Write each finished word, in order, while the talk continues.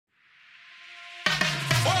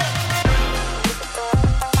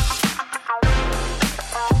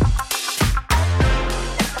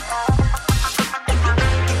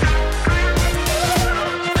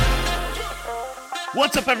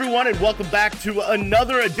What's up, everyone, and welcome back to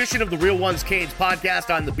another edition of the Real Ones Canes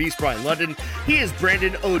podcast. I'm the Beast, Brian London. He is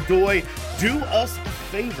Brandon O'Doy. Do us a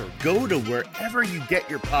favor. Go to wherever you get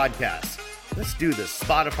your podcasts. Let's do this.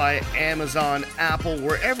 Spotify, Amazon, Apple,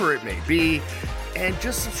 wherever it may be. And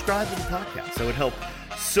just subscribe to the podcast. That would help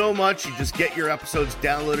so much. You just get your episodes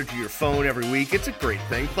downloaded to your phone every week. It's a great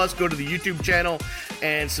thing. Plus, go to the YouTube channel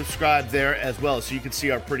and subscribe there as well so you can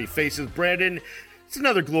see our pretty faces. Brandon, it's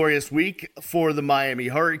another glorious week for the Miami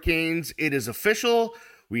Hurricanes. It is official.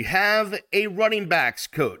 We have a running backs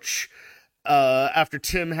coach. After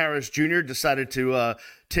Tim Harris Jr. decided to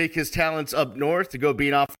take his talents up north to go be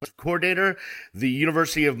an offensive coordinator, the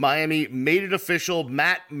University of Miami made it official.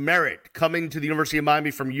 Matt Merritt, coming to the University of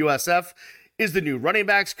Miami from USF, is the new running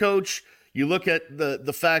backs coach. You look at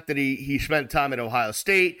the fact that he spent time at Ohio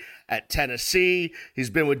State, at Tennessee. He's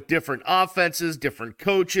been with different offenses, different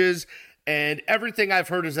coaches, and everything I've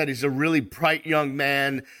heard is that he's a really bright young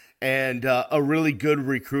man and a really good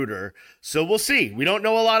recruiter. So we'll see. We don't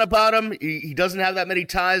know a lot about him. He doesn't have that many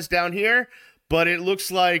ties down here, but it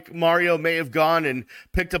looks like Mario may have gone and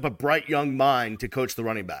picked up a bright young mind to coach the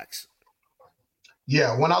running backs.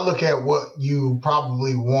 Yeah, when I look at what you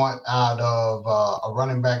probably want out of a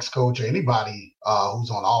running backs coach or anybody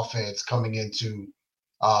who's on offense coming into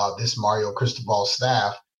this Mario Cristobal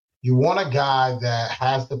staff, you want a guy that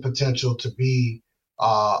has the potential to be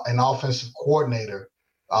an offensive coordinator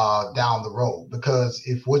down the road. Because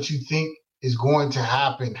if what you think is going to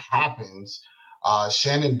happen happens,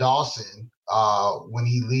 Shannon Dawson, when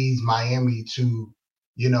he leads Miami to,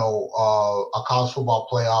 a college football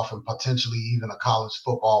playoff and potentially even a college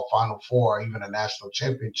football Final Four, or even a national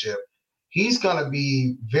championship, he's going to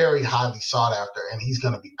be very highly sought after and he's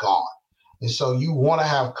going to be gone. And so you want to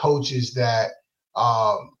have coaches that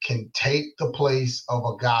can take the place of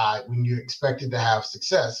a guy when you're expected to have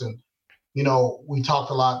success. And we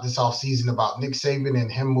talked a lot this offseason about Nick Saban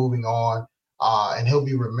and him moving on, and he'll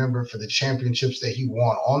be remembered for the championships that he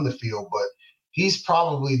won on the field. But he's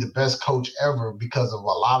probably the best coach ever because of a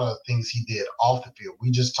lot of things he did off the field.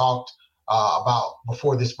 We just talked about,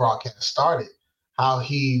 before this broadcast started, how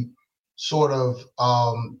he sort of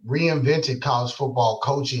reinvented college football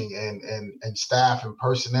coaching and staff and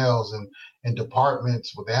personnel and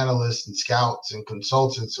departments with analysts and scouts and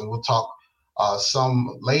consultants. And we'll talk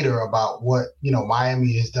some later about what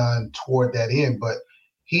Miami has done toward that end, but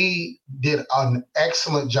he did an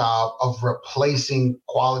excellent job of replacing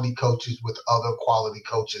quality coaches with other quality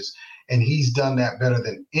coaches, and he's done that better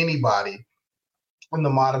than anybody in the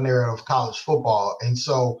modern era of college football. And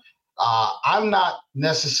so I'm not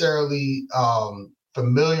necessarily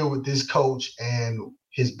familiar with this coach and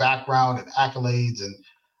his background and accolades, and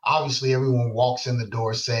obviously everyone walks in the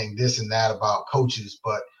door saying this and that about coaches,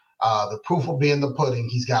 but the proof will be in the pudding.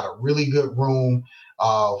 He's got a really good room.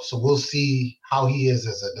 So we'll see how he is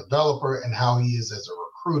as a developer and how he is as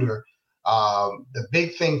a recruiter. The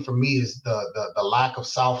big thing for me is the lack of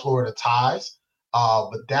South Florida ties,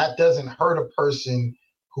 but that doesn't hurt a person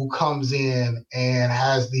who comes in and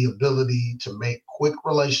has the ability to make quick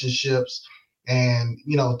relationships and,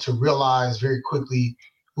 to realize very quickly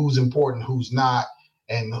who's important, who's not,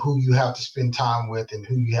 and who you have to spend time with and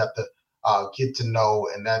who you have to get to know.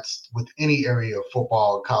 And that's with any area of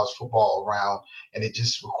football, college football around. And it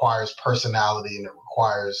just requires personality and it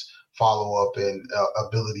requires follow-up and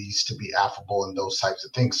abilities to be affable and those types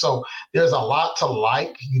of things. So there's a lot to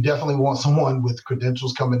like. You definitely want someone with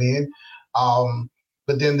credentials coming in.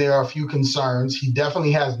 But then there are a few concerns. He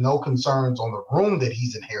definitely has no concerns on the room that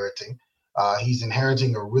he's inheriting. He's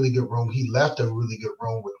inheriting a really good room. He left a really good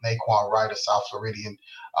room with Naquan Wright, a South Floridian,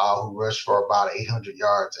 who rushed for about 800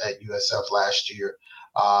 yards at USF last year.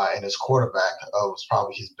 And his quarterback was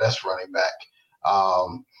probably his best running back.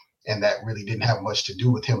 And that really didn't have much to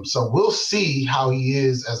do with him. So we'll see how he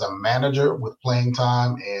is as a manager with playing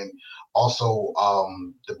time. And also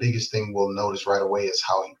the biggest thing we'll notice right away is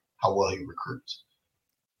how well he recruits.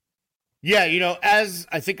 Yeah, as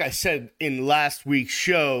I think I said in last week's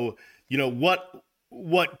show,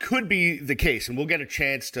 what could be the case, and we'll get a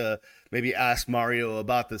chance to maybe ask Mario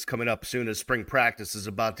about this coming up soon as spring practice is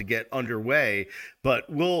about to get underway, but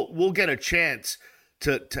we'll get a chance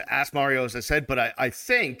to ask Mario, as I said. But I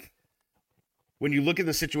think when you look at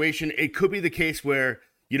the situation, it could be the case where,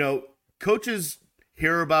 coaches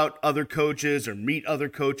hear about other coaches or meet other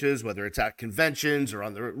coaches, whether it's at conventions or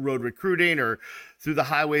on the road recruiting or through the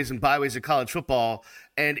highways and byways of college football.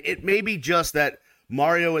 And it may be just that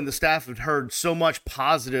Mario and the staff had heard so much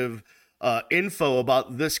positive info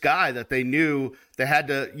about this guy that they knew they had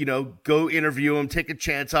to, go interview him, take a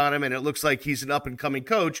chance on him, and it looks like he's an up-and-coming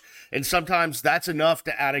coach. And sometimes that's enough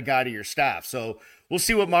to add a guy to your staff. So we'll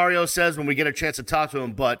see what Mario says when we get a chance to talk to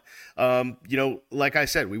him. But, like I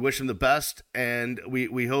said, we wish him the best, and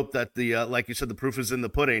we hope that like you said, the proof is in the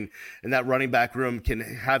pudding, and that running back room can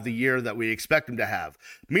have the year that we expect him to have.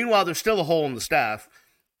 Meanwhile, there's still a hole in the staff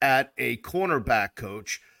at a cornerback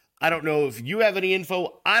coach. I don't know if you have any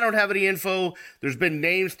info. I don't have any info. There's been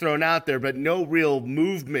names thrown out there, but no real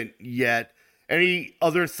movement yet. Any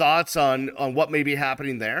other thoughts on what may be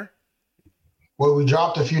happening there? Well, we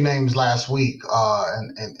dropped a few names last week,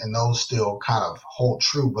 and those still kind of hold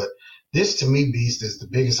true. But this, to me, Beast, is the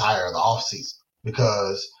biggest hire of the offseason,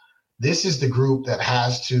 because this is the group that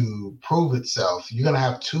has to prove itself. You're going to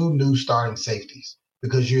have 2 new starting safeties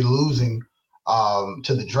because you're losing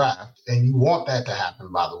to the draft, and you want that to happen,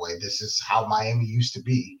 by the way. This is how Miami used to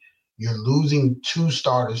be. You're losing 2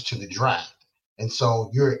 starters to the draft, and so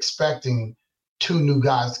you're expecting 2 new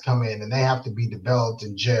guys to come in, and they have to be developed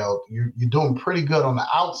and gelled. You're doing pretty good on the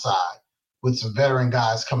outside with some veteran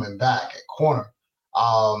guys coming back at corner,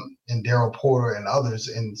 and Daryl Porter and others.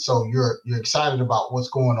 And so you're excited about what's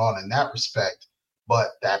going on in that respect.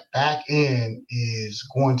 But that back end is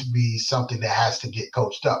going to be something that has to get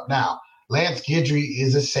coached up. Now, Lance Guidry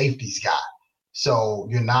is a safeties guy, so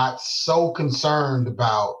you're not so concerned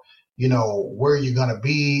about where you're going to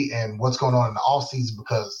be and what's going on in the offseason,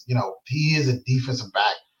 because, he is a defensive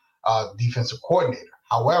back, defensive coordinator.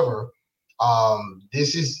 However,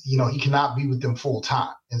 this is, he cannot be with them full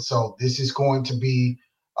time. And so this is going to be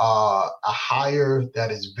a hire that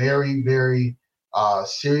is very, very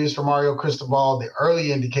serious for Mario Cristobal. The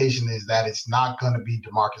early indication is that it's not going to be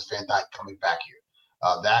DeMarcus Van Dyke coming back here.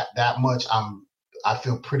 That much I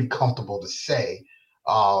feel pretty comfortable to say.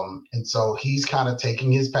 And so he's kind of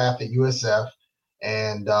taking his path at USF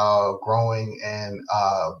and growing and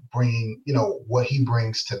bringing, what he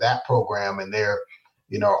brings to that program. And they're,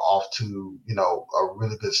 off to, a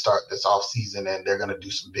really good start this offseason, and they're going to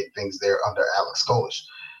do some big things there under Alex Golesh.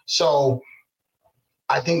 So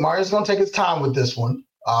I think Mario's going to take his time with this one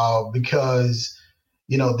because,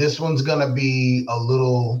 this one's going to be a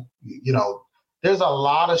little, there's a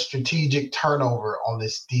lot of strategic turnover on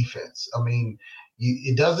this defense. I mean,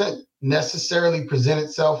 it doesn't necessarily present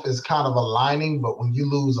itself as kind of aligning, but when you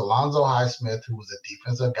lose Alonzo Highsmith, who was a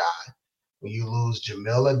defensive guy, when you lose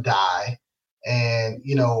Jamil Adai, and,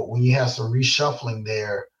 when you have some reshuffling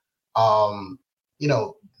there,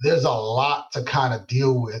 there's a lot to kind of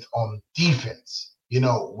deal with on defense,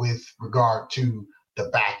 with regard to the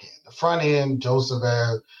back end. The front end, Joseph,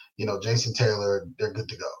 Jason Taylor, they're good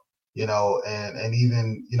to go, and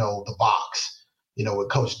even, the box, with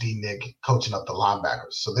Coach D. Nick coaching up the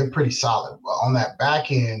linebackers. So they're pretty solid. But on that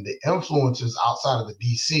back end, the influencers outside of the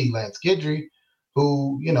DC, Lance Guidry,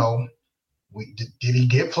 who, did he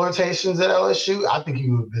get flirtations at LSU? I think he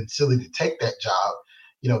would have been silly to take that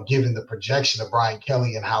job, given the projection of Brian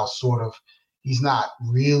Kelly and how sort of he's not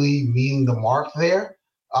really meeting the mark there.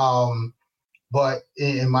 But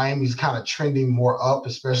in Miami, he's kind of trending more up,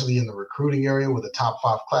 especially in the recruiting area with a top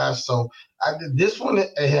 5 class. So this one,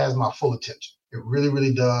 it has my full attention. It really,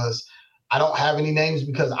 really does. I don't have any names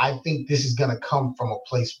because I think this is going to come from a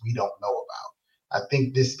place we don't know about. I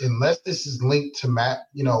think unless this is linked to Matt,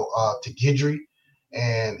 to Guidry,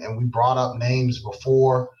 and we brought up names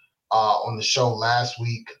before on the show last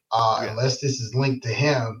week, unless this is linked to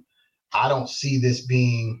him, I don't see this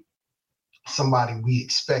being somebody we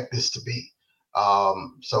expect this to be.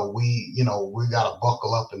 So we got to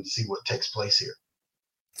buckle up and see what takes place here.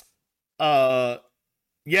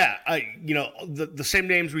 Yeah, the same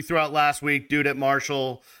names we threw out last week, dude at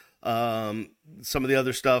Marshall, some of the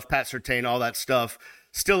other stuff, Pat Surtain, all that stuff,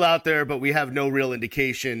 still out there, but we have no real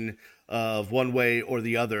indication of one way or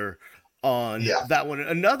the other on that one.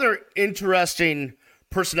 Another interesting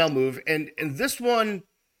personnel move, and this one,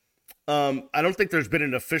 I don't think there's been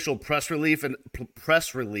an official press release,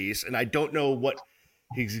 and I don't know what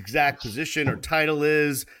his exact position or title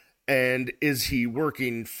is. And is he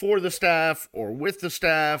working for the staff or with the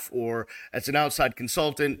staff or as an outside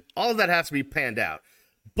consultant? All of that has to be panned out.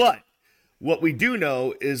 But what we do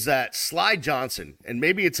know is that Sly Johnson, and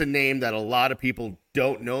maybe it's a name that a lot of people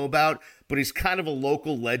don't know about, but he's kind of a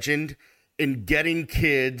local legend in getting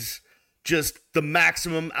kids just the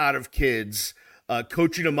maximum out of kids,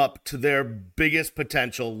 coaching them up to their biggest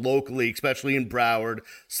potential locally, especially in Broward.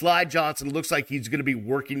 Sly Johnson looks like he's going to be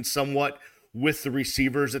working somewhat with the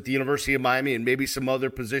receivers at the University of Miami and maybe some other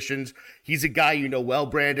positions. He's a guy you know well,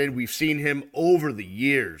 Brandon. We've seen him over the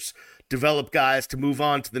years develop guys to move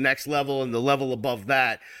on to the next level and the level above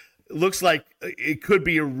that. It looks like it could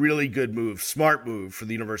be a really good move, smart move for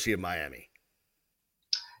the University of Miami.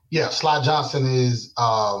 Yeah, Sly Johnson is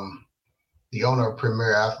the owner of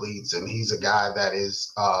Premier Athletes, and he's a guy that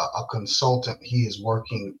is a consultant. He is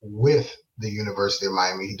working with the University of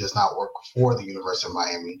Miami. He does not work for the University of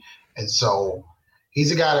Miami. And so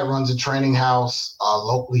he's a guy that runs a training house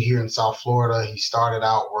locally here in South Florida. He started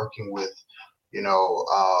out working with,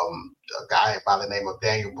 a guy by the name of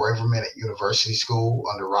Daniel Braverman at University School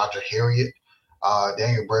under Roger Harriet.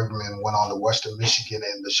 Daniel Braverman went on to Western Michigan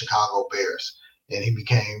and the Chicago Bears. And he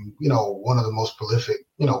became, one of the most prolific,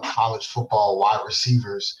 college football wide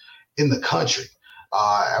receivers in the country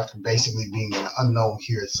after basically being an unknown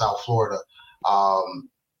here in South Florida.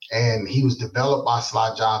 And he was developed by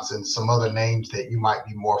Sly Johnson, some other names that you might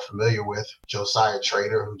be more familiar with, Josiah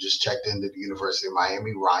Trader, who just checked into the University of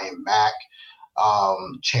Miami, Ryan Mack,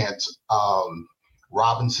 Chance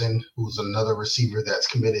Robinson, who's another receiver that's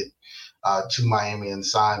committed to Miami and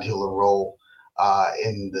signed. He'll enroll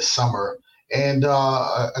in the summer. And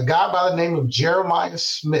a guy by the name of Jeremiah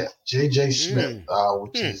Smith, J.J. Smith,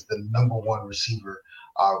 which is the number one receiver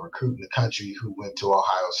recruit in the country, who went to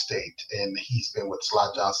Ohio State. And he's been with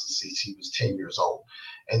Sly Johnson since he was 10 years old.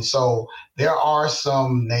 And so there are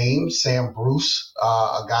some names. Sam Bruce,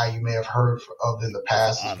 a guy you may have heard of in the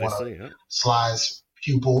past, is one of Sly's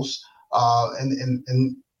pupils. And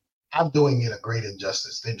I'm doing it a great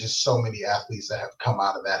injustice. There are just so many athletes that have come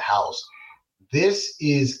out of that house. This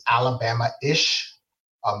is Alabama-ish.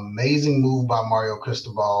 Amazing move by Mario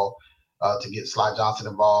Cristobal to get Sly Johnson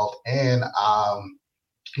involved. And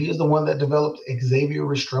he is the one that developed Xavier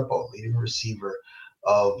Restrepo, leading receiver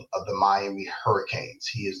of the Miami Hurricanes.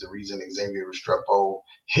 He is the reason Xavier Restrepo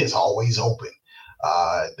is always open.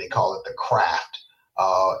 They call it the craft,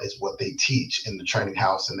 is what they teach in the training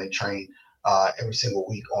house, and they train every single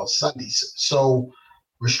week on Sundays. So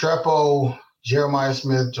Restrepo, Jeremiah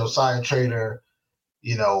Smith, Josiah Trader,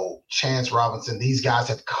 Chance Robinson, these guys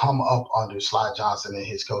have come up under Sly Johnson and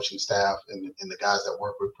his coaching staff and the guys that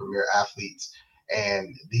work with Premier Athletes.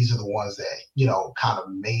 And these are the ones that, kind of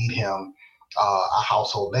made him a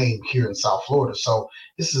household name here in South Florida. So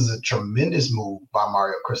this is a tremendous move by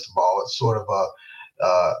Mario Cristobal. It's sort of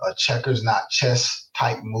a checkers, not chess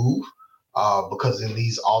type move. Because in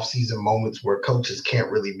these off-season moments where coaches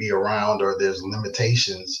can't really be around or there's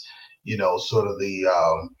limitations, sort of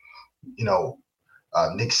the,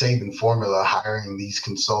 Nick Saban formula, hiring these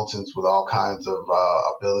consultants with all kinds of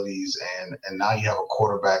abilities. And now you have a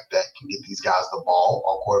quarterback that can get these guys the ball,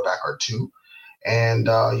 or quarterback or two. And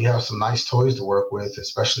you have some nice toys to work with,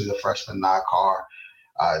 especially the freshman Nakar,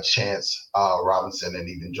 Chance Robinson, and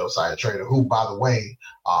even Josiah Trader, who, by the way,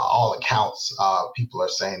 all accounts, people are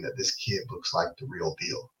saying that this kid looks like the real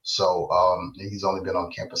deal. So he's only been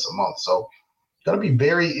on campus a month. So going to be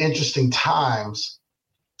very interesting times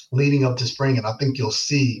leading up to spring. And I think you'll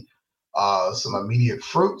see some immediate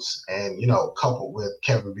fruits, and, coupled with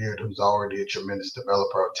Kevin Beard, who's already a tremendous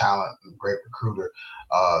developer of talent and great recruiter,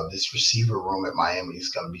 this receiver room at Miami is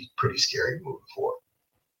going to be pretty scary moving forward.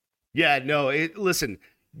 Yeah, no, listen,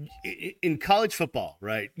 in college football,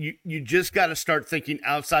 right, you just got to start thinking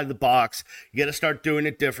outside the box. You got to start doing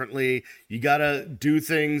it differently. You got to do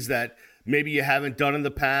things that maybe you haven't done in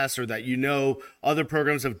the past, or that other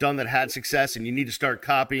programs have done that had success, and you need to start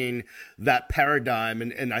copying that paradigm.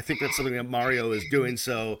 And I think that's something that Mario is doing.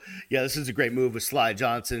 So, yeah, this is a great move with Sly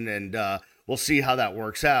Johnson, and we'll see how that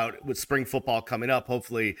works out with spring football coming up.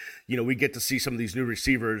 Hopefully, we get to see some of these new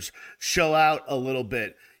receivers show out a little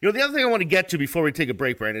bit. The other thing I want to get to before we take a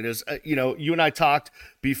break, Brandon, is, you and I talked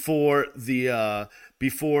before the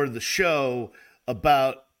show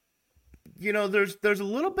about, there's a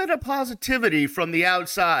little bit of positivity from the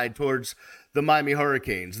outside towards the Miami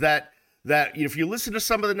Hurricanes. That if you listen to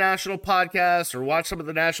some of the national podcasts or watch some of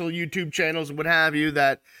the national YouTube channels and what have you,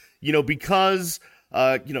 that, because,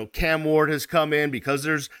 Cam Ward has come in, because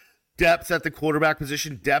there's depth at the quarterback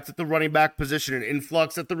position, depth at the running back position, and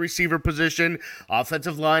influx at the receiver position.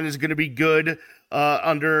 Offensive line is going to be good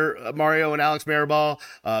under Mario and Alex Mirabal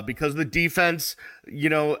because the defense,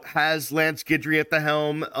 has Lance Guidry at the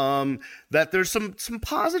helm. That there's some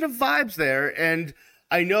positive vibes there. And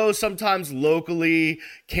I know sometimes locally,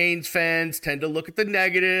 Canes fans tend to look at the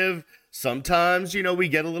negative. Sometimes, we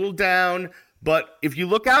get a little down. But if you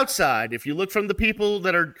look outside, if you look from the people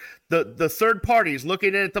that are the third parties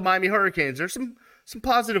looking at the Miami Hurricanes, there's some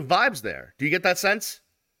positive vibes there. Do you get that sense?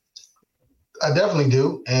 I definitely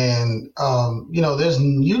do. And, there's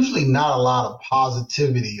usually not a lot of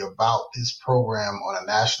positivity about this program on a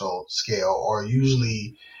national scale, or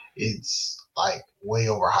usually it's like way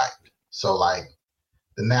overhyped. So like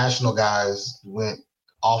the national guys went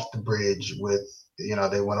off the bridge with,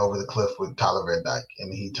 they went over the cliff with Tyler Van Dyke,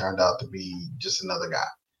 and he turned out to be just another guy.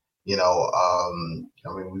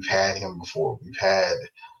 We've had him before. We've had,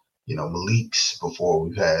 Malik's before.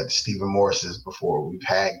 We've had Stephen Morris's before. We've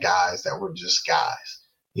had guys that were just guys.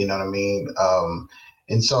 You know what I mean?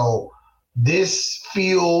 And so this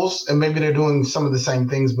feels, and maybe they're doing some of the same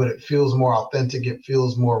things, but it feels more authentic. It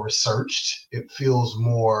feels more researched. It feels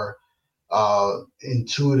more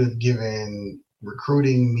intuitive, given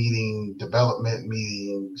recruiting meeting, development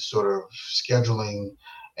meeting, sort of scheduling,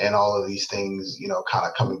 and all of these things, kind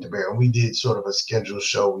of coming to bear. And we did sort of a schedule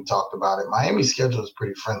show. We talked about it. Miami's schedule is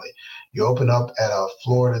pretty friendly. You open up at a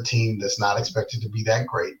Florida team that's not expected to be that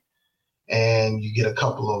great, and you get a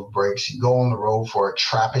couple of breaks. You go on the road for a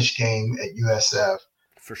trappish game at USF.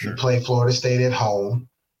 For sure. You play Florida State at home,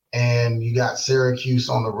 and you got Syracuse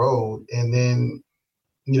on the road. And then,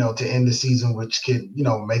 to end the season, which could,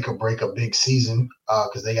 make or break a big season,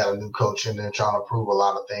 because they got a new coach and they're trying to prove a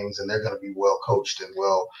lot of things, and they're going to be well coached and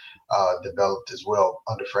well developed as well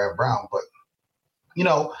under Fran Brown. But,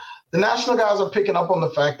 the national guys are picking up on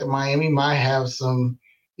the fact that Miami might have some,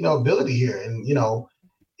 ability here. And,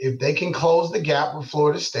 if they can close the gap with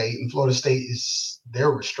Florida State, and Florida State they're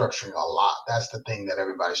restructuring a lot. That's the thing that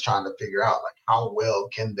everybody's trying to figure out. Like, how well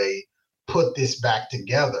can they put this back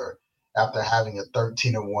together after having a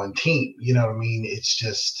 13-1 team? You know what I mean? It's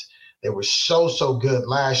just, they were so good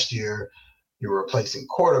last year. You're replacing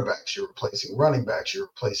quarterbacks, you're replacing running backs, you're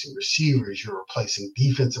replacing receivers, you're replacing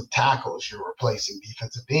defensive tackles, you're replacing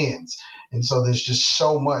defensive ends. And so there's just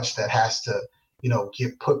so much that has to,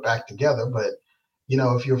 get put back together. But,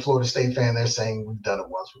 if you're a Florida State fan, they're saying we've done it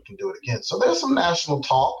once, we can do it again. So there's some national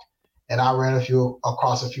talk. And I ran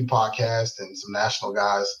across a few podcasts and some national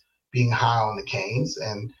guys being high on the Canes.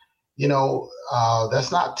 And,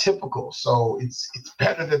 that's not typical. So it's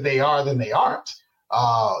better that they are than they aren't.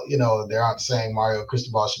 They aren't saying Mario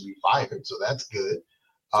Cristobal should be fired, so that's good.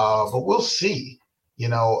 But we'll see.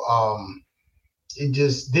 It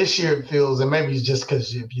just, this year it feels, and maybe it's just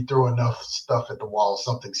because if you throw enough stuff at the wall,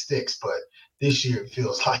 something sticks. But this year it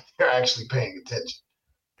feels like they're actually paying attention.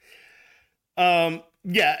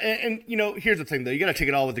 Yeah, and here's the thing though, you got to take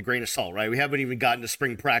it all with a grain of salt, right? We haven't even gotten to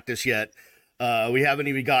spring practice yet. We haven't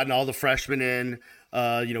even gotten all the freshmen in.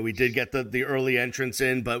 We did get the early entrants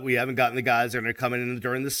in, but we haven't gotten the guys that are going to come in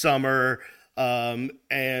during the summer.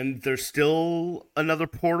 And there's still another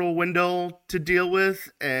portal window to deal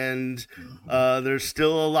with, and there's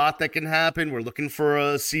still a lot that can happen. We're looking for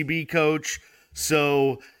a CB coach,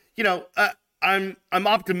 so I'm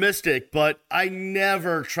optimistic, but I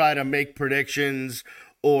never try to make predictions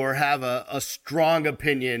or have a strong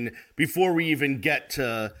opinion before we even get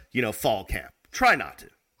to, fall camp. Try not to.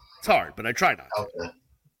 It's hard, but I try not to. Okay.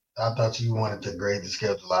 I thought you wanted to grade the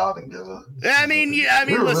schedule out and give a.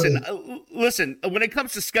 Listen. When it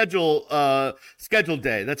comes to schedule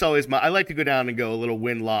day, that's always I like to go down and go a little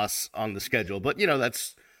win-loss on the schedule, but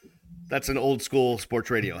that's an old school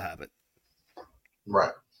sports radio habit.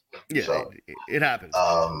 Right. Yeah, so, it happens.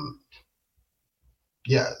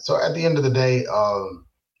 Yeah. So at the end of the day,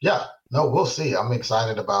 we'll see. I'm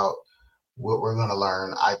excited about what we're going to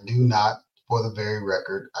learn. I do not, for the very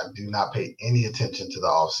record, I do not pay any attention to the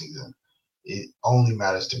offseason. It only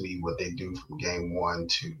matters to me what they do from game one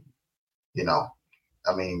to,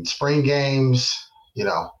 spring games,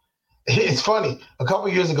 It's funny. A couple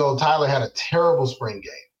of years ago, Tyler had a terrible spring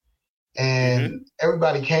game. And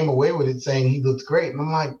everybody came away with it saying he looked great. And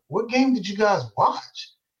I'm like, what game did you guys watch?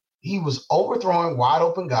 He was overthrowing wide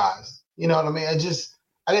open guys. You know what I mean? I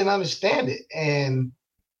didn't understand it. And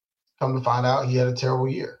come to find out, he had a terrible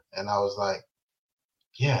year. And I was like,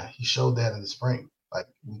 yeah, he showed that in the spring. Like,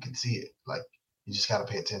 we could see it. Like, you just got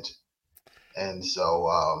to pay attention. And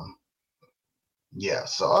so,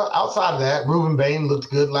 so outside of that, Reuben Bain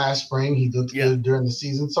looked good last spring. He looked good during the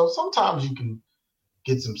season. So sometimes you can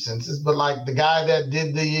get some senses. But like the guy that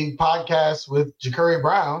did the podcast with Ja'Curry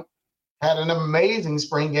Brown had an amazing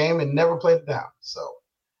spring game and never played it down. So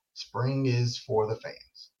spring is for the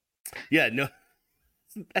fans. Yeah, no,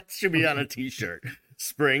 that should be on a t-shirt.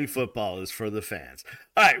 Spring football is for the fans.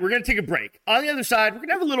 All right, we're going to take a break. On the other side, we're going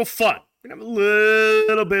to have a little fun. We're going to have a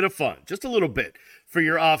little bit of fun, just a little bit for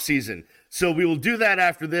your off season. So we will do that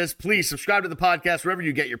after this. Please subscribe to the podcast wherever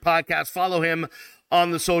you get your podcast. Follow him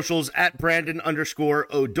on the socials at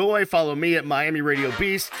Brandon_O'Doy. Follow me at Miami Radio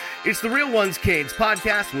Beast. It's the Real Ones Canes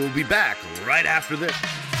podcast. We'll be back right after this.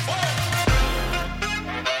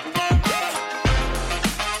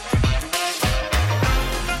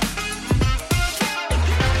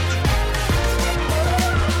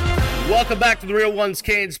 Welcome back to the Real Ones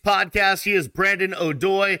Canes podcast. He is Brandon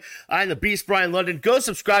O'Doy. I'm the Beast Brian London. Go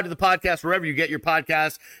subscribe to the podcast wherever you get your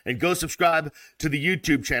podcasts, and go subscribe to the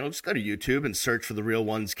YouTube channel. Just go to YouTube and search for the Real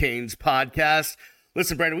Ones Canes podcast.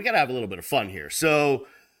 Listen, Brandon, we got to have a little bit of fun here. So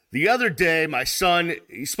the other day, my son,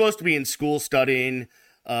 he's supposed to be in school studying,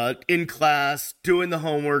 in class, doing the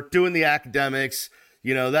homework, doing the academics.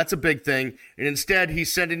 You know, that's a big thing. And instead,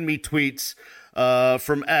 he's sending me tweets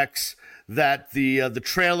from X that the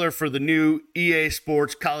trailer for the new EA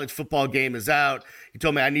Sports college football game is out. He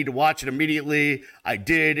told me I need to watch it immediately. I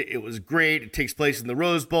did. It was great. It takes place in the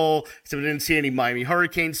Rose Bowl. So I didn't see any Miami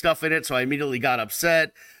Hurricane stuff in it, so I immediately got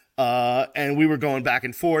upset. And we were going back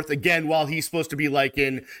and forth again while he's supposed to be like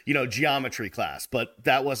in, geometry class, but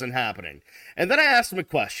that wasn't happening. And then I asked him a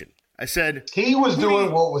question. I said, he was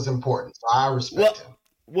doing what was important, so I respect him.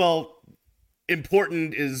 Well,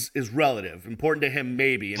 important is relative. Important to him,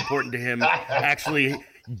 maybe. Important to him actually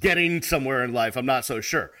getting somewhere in life, I'm not so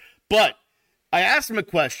sure. But I asked him a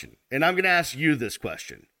question, and I'm going to ask you this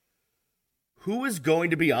question. Who is going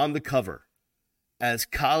to be on the cover as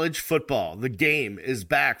college football, the game, is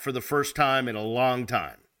back for the first time in a long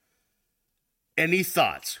time? Any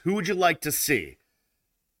thoughts? Who would you like to see?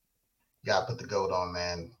 You got to put the GOAT on,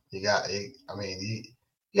 man. You got to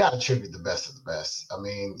tribute the best of the best. I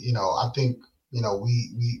think,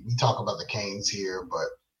 we talk about the Canes here, but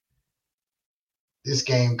this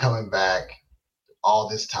game coming back all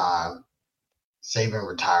this time, Saban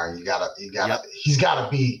retiring, he's got to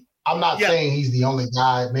be. I'm not saying he's the only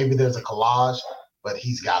guy. Maybe there's a collage, but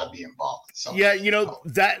he's got to be involved in something. Yeah,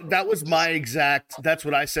 that was that's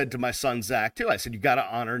what I said to my son, Zach, too. I said, you got to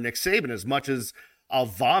honor Nick Saban. As much as I'll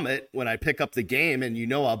vomit when I pick up the game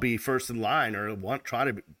and I'll be first in line or try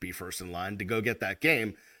to be first in line to go get that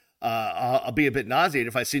game. I'll be a bit nauseated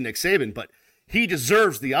if I see Nick Saban, but he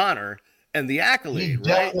deserves the honor and the accolade. He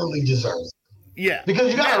definitely deserves it. Yeah.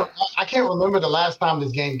 Because I can't remember the last time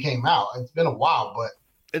this game came out. It's been a while, but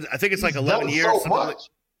I think it's like 11 years. So much.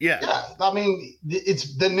 Yeah. I mean,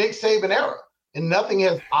 it's the Nick Saban era, and nothing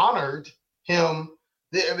has honored him.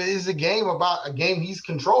 It is a game he's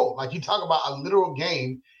controlled. Like, you talk about a literal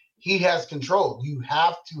game he has controlled. You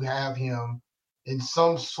have to have him in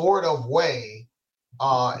some sort of way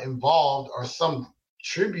involved, or some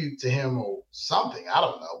tribute to him or something. I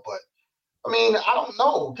don't know. But, I don't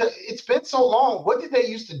know. It's been so long. What did they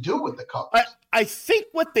used to do with the covers? I think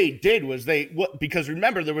what they did was because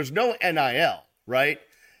remember, there was no NIL, right?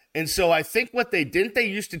 And so I think what they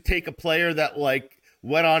used to take a player that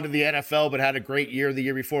went on to the NFL but had a great year the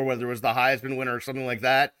year before, whether it was the Heisman winner or something like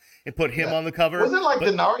that, and put him on the cover. Wasn't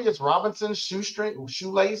Denarius Robinson's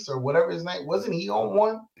shoelace or whatever his name? Wasn't he on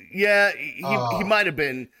one? Yeah, he might have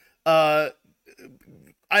been. I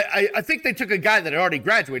think they took a guy that had already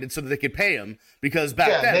graduated so that they could pay him, because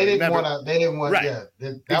back then they didn't want. Right. Yeah,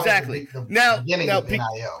 that exactly. Was the beginning of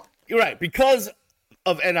NIL. You're right, because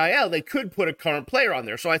of NIL, they could put a current player on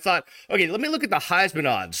there. So I thought, okay, let me look at the Heisman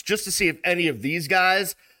odds just to see if any of these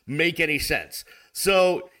guys make any sense.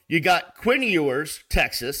 So you got Quinn Ewers,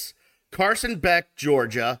 Texas, Carson Beck,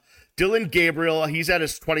 Georgia, Dylan Gabriel, he's at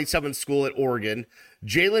his 27th school at Oregon,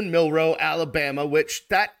 Jalen Milroe, Alabama, which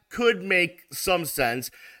that could make some sense.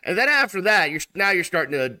 And then after that, you're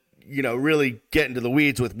starting to really get into the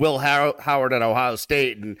weeds with Will Howard at Ohio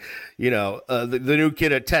State, and the new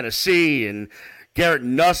kid at Tennessee, and Garrett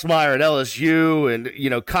Nussmeier at LSU, and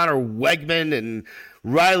Connor Wegman and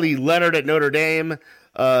Riley Leonard at Notre Dame,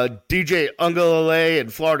 DJ Uiagalelei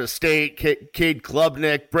at Florida State, Cade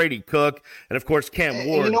Klubnik, Brady Cook, and of course Cam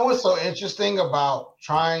Ward. And you know what's so interesting about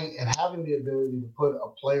trying and having the ability to put a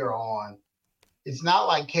player on? It's not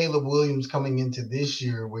like Caleb Williams coming into this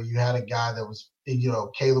year where you had a guy that was,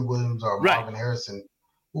 Caleb Williams or Marvin Harrison,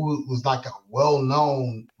 who was like a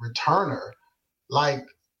well-known returner. Like,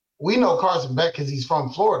 we know Carson Beck because he's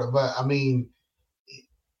from Florida, but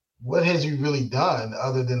what has he really done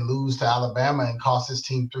other than lose to Alabama and cost his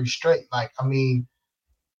team 3 straight?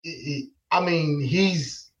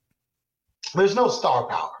 There's no star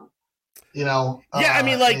power, Yeah,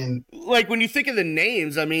 when you think of the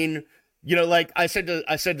names, I said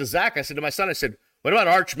to Zach, I said to my son, I said, what about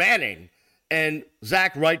Arch Manning? And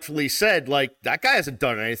Zach rightfully said, that guy hasn't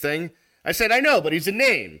done anything. I said, I know, but he's a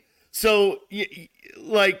name. So, there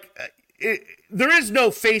is no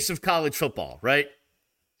face of college football, right?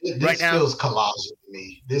 This feels collage to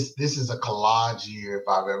me. This is a collage year if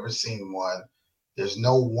I've ever seen one. There's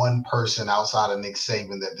no one person outside of Nick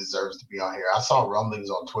Saban that deserves to be on here. I saw rumblings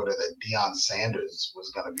on Twitter that Deion Sanders was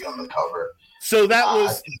going to be on the cover. So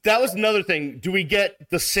that was another thing. Do we get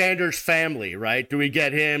the Sanders family, right? Do we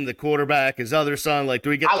get him, the quarterback, his other son? Do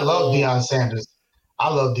we get? I love Deion Sanders. I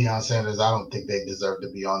love Deion Sanders. I don't think they deserve to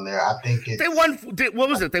be on there. I think They won. What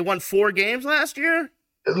was it? They won 4 games last year.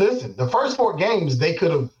 Listen, the first 4 games they could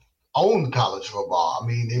have owned college football. I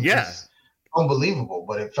mean, it was unbelievable,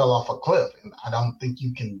 but it fell off a cliff, and I don't think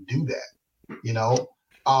you can do that. You know,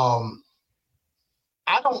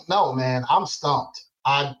 I don't know, man. I'm stumped.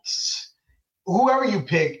 Whoever you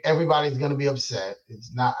pick, everybody's going to be upset.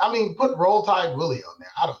 It's not. I mean, put Roll Tide Willie on there.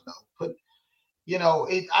 I don't know.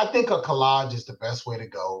 I think a collage is the best way to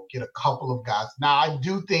go. Get a couple of guys. Now, I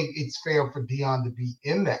do think it's fair for Deion to be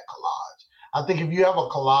in that collage. I think if you have a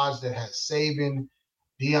collage that has Saban,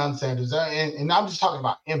 Deion Sanders, and I'm just talking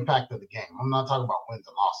about impact of the game. I'm not talking about wins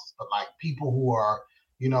and losses, but like people who are,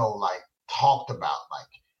 like talked about, like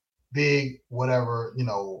big whatever,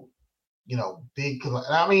 big.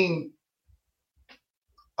 I mean,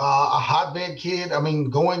 a hotbed kid. I mean,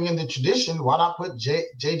 going into tradition, why not put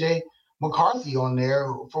JJ McCarthy on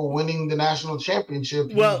there for winning the national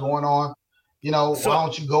championship? Well, going on, why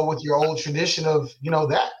don't you go with your old tradition of,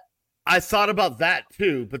 that? I thought about that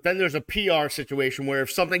too, but then there's a PR situation where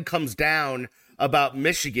if something comes down about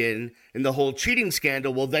Michigan and the whole cheating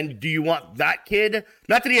scandal, well, then do you want that kid?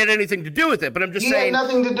 Not that he had anything to do with it, but I'm just saying. He had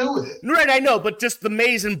nothing to do with it. Right, I know, but just the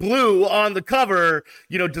maize and blue on the cover,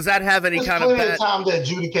 does that have any kind of bad... time to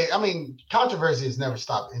adjudicate? I mean, controversy has never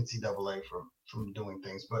stopped NCAA from doing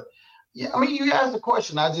things, but yeah, I mean, you asked the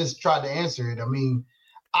question. I just tried to answer it. I mean,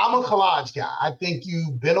 I'm a collage guy. I think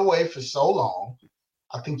you've been away for so long.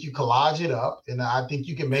 I think you collage it up, and I think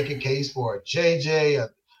you can make a case for a JJ,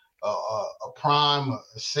 a Prime,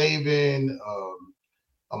 a Saban,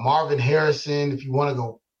 a Marvin Harrison. If you want to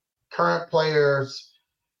go current players,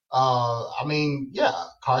 I mean, yeah,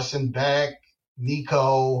 Carson Beck,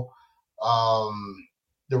 Nico,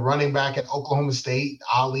 the running back at Oklahoma State,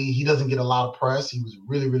 Ali. He doesn't get a lot of press. He was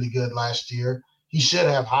really, really good last year. He should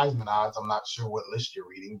have Heisman odds. I'm not sure what list you're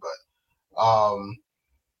reading, but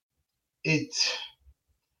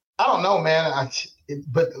I don't know, man.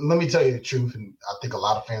 But let me tell you the truth, and I think a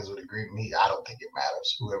lot of fans would agree with me. I don't think it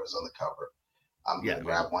matters whoever's on the cover. I'm going to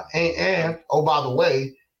grab one. And oh, by the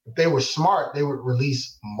way, if they were smart, they would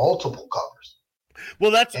release multiple covers.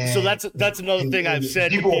 Well, that's another thing I've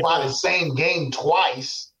said. People will buy the same game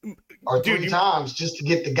twice or 3 times just to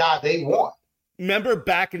get the guy they want. Remember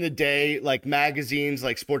back in the day, like magazines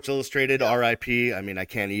like Sports Illustrated, RIP, I mean, I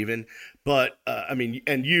can't even. But, I mean,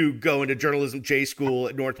 and you go into journalism J school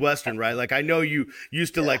at Northwestern, right? Like, I know you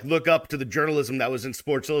used to, like, look up to the journalism that was in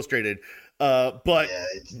Sports Illustrated. But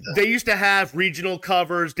they used to have regional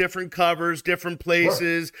covers, different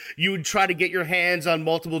places. Sure. You would try to get your hands on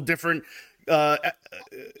multiple different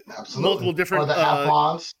multiple different or the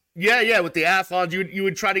athlons. Yeah, with the athlons,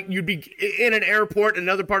 you'd be in an airport in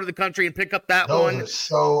another part of the country and pick up that one.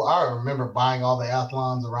 So I remember buying all the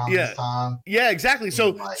athlons around this time. Yeah, exactly.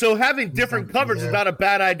 So having different covers is not a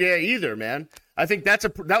bad idea either, man. I think that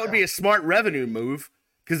would be a smart revenue move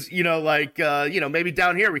because maybe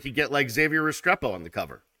down here we could get like Xavier Restrepo on the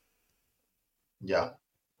cover. Yeah.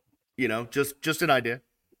 Just an idea.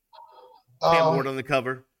 Cam Ward on the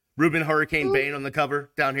cover. Ruben Hurricane Bain on the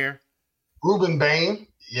cover down here. Ruben Bain.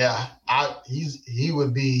 Yeah, he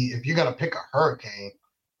would be, if you're gonna pick a Hurricane,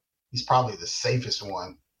 he's probably the safest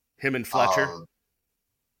one. Him and Fletcher.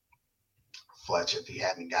 Fletcher, if he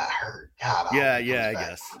hadn't got hurt, God. I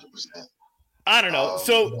guess. 100%. I don't know.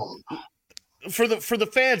 So for the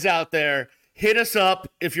fans out there, hit us up.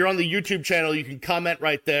 If you're on the YouTube channel, you can comment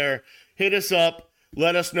right there. Hit us up.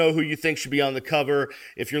 Let us know who you think should be on the cover.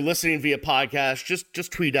 If you're listening via podcast,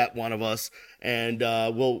 just tweet at one of us, and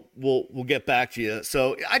we'll get back to you.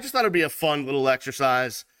 So I just thought it'd be a fun little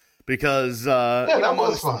exercise because that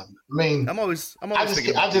was fun. I mean, I'm always I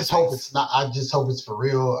just hope it's not. I just hope it's for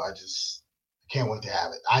real. I just can't wait to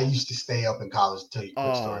have it. I used to stay up in college to tell you a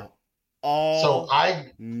quick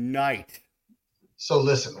story. Night. So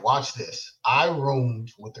listen, watch this. I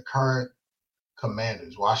roomed with the current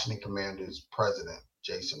Washington Commanders president,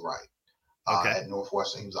 Jason Wright, at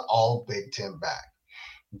Northwestern. He was an all Big Ten back.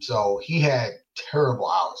 So he had terrible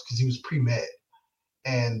hours because he was pre-med.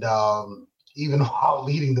 And even while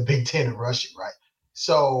leading the Big Ten in rushing, right?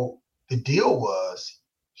 So the deal was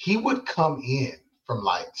he would come in from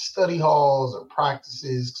like study halls or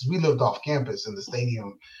practices because we lived off campus and the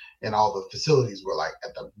stadium and all the facilities were like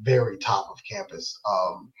at the very top of campus.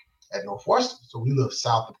 At Northwestern. So we live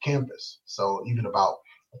south of campus. So even about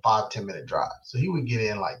a 5-10 minute drive. So he would get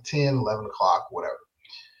in like 10, 11 o'clock, whatever.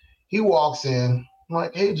 He walks in, I'm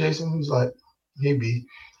like, hey, Jason. He's like, hey, B.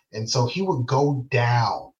 And so he would go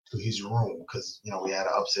down to his room because, we had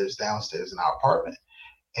an upstairs, downstairs in our apartment.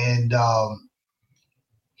 And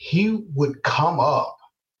he would come up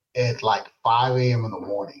at like 5 a.m. in the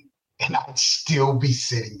morning, and I'd still be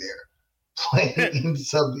sitting there playing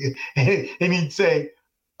something. And he'd say,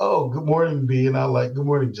 "Oh, good morning, B," and I'm like, "Good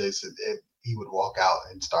morning, Jason." And he would walk out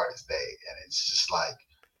and start his day, and it's just like,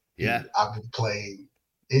 Yeah, I've been playing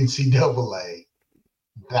NCAA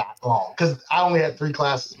that long because I only had 3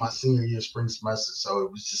 classes my senior year spring semester, so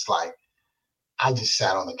it was just like I just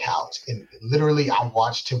sat on the couch and literally I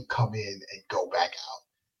watched him come in and go back out.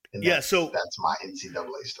 And that's my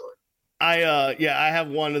NCAA story. I have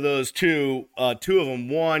one of those too. 2 of them.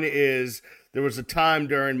 One is there was a time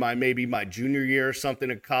during my junior year or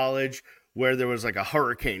something in college where there was like a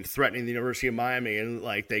hurricane threatening the University of Miami, and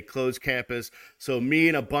like they closed campus. So me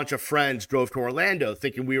and a bunch of friends drove to Orlando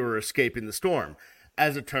thinking we were escaping the storm.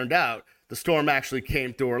 As it turned out, the storm actually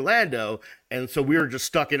came to Orlando, and so we were just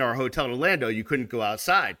stuck in our hotel in Orlando. You couldn't go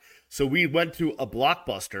outside. So we went to a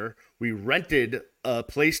Blockbuster. We rented a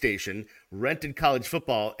PlayStation, rented college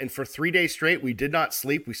football, and for 3 days straight, we did not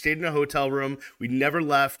sleep. We stayed in a hotel room. We never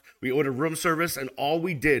left. We ordered room service, and all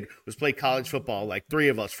we did was play college football, like 4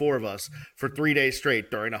 of us, for 3 days straight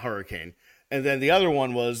during a hurricane. And then the other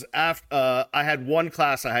one was after I had one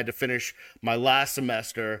class I had to finish my last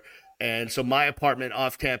semester. And so my apartment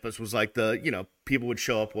off campus was like people would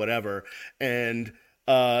show up, whatever. And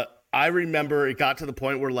I remember it got to the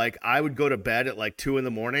point where like I would go to bed at like 2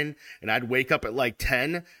 a.m. and I'd wake up at like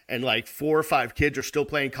 10 and like 4 or 5 kids are still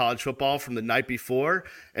playing college football from the night before.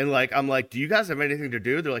 And like, I'm like, do you guys have anything to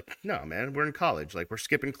do? They're like, no, man, we're in college. Like we're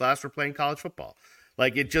skipping class. We're playing college football.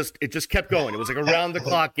 Like it just kept going. It was like around the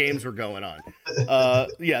clock games were going on.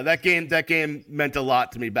 That game meant a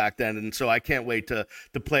lot to me back then. And so I can't wait to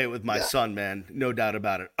play it with my son, man. No doubt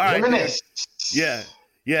about it. All right.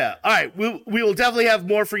 Yeah. All right. We will definitely have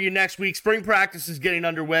more for you next week. Spring practice is getting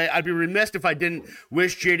underway. I'd be remiss if I didn't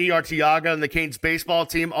wish JD Arteaga and the Canes baseball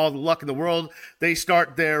team all the luck in the world. They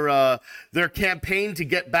start their campaign to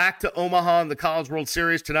get back to Omaha in the College World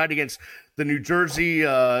Series tonight against the New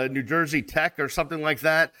Jersey Tech or something like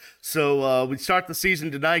that. So we start the season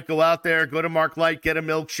tonight. Go out there, go to Mark Light, get a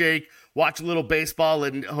milkshake, watch a little baseball,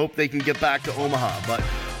 and hope they can get back to Omaha. But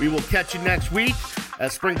we will catch you next week.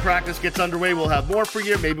 As spring practice gets underway, we'll have more for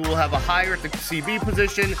you. Maybe we'll have a hire at the CB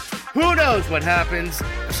position. Who knows what happens?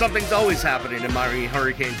 Something's always happening in Miami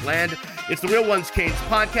Hurricanes land. It's the Real Ones Canes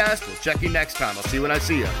podcast. We'll check you next time. I'll see you when I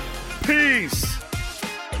see you. Peace.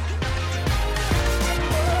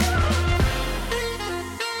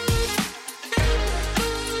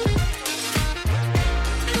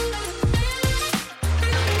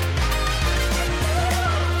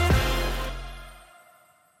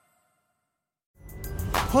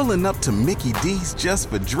 Pulling up to Mickey D's just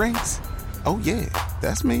for drinks? Oh yeah,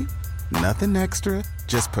 that's me. Nothing extra,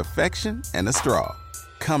 just perfection and a straw.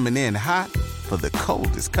 Coming in hot for the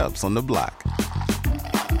coldest cups on the block.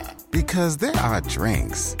 Because there are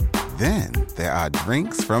drinks. Then there are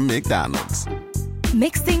drinks from McDonald's.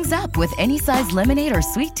 Mix things up with any size lemonade or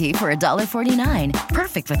sweet tea for $1.49.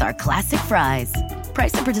 Perfect with our classic fries.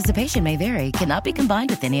 Price and participation may vary. Cannot be combined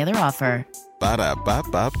with any other offer.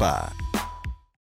 Ba-da-ba-ba-ba.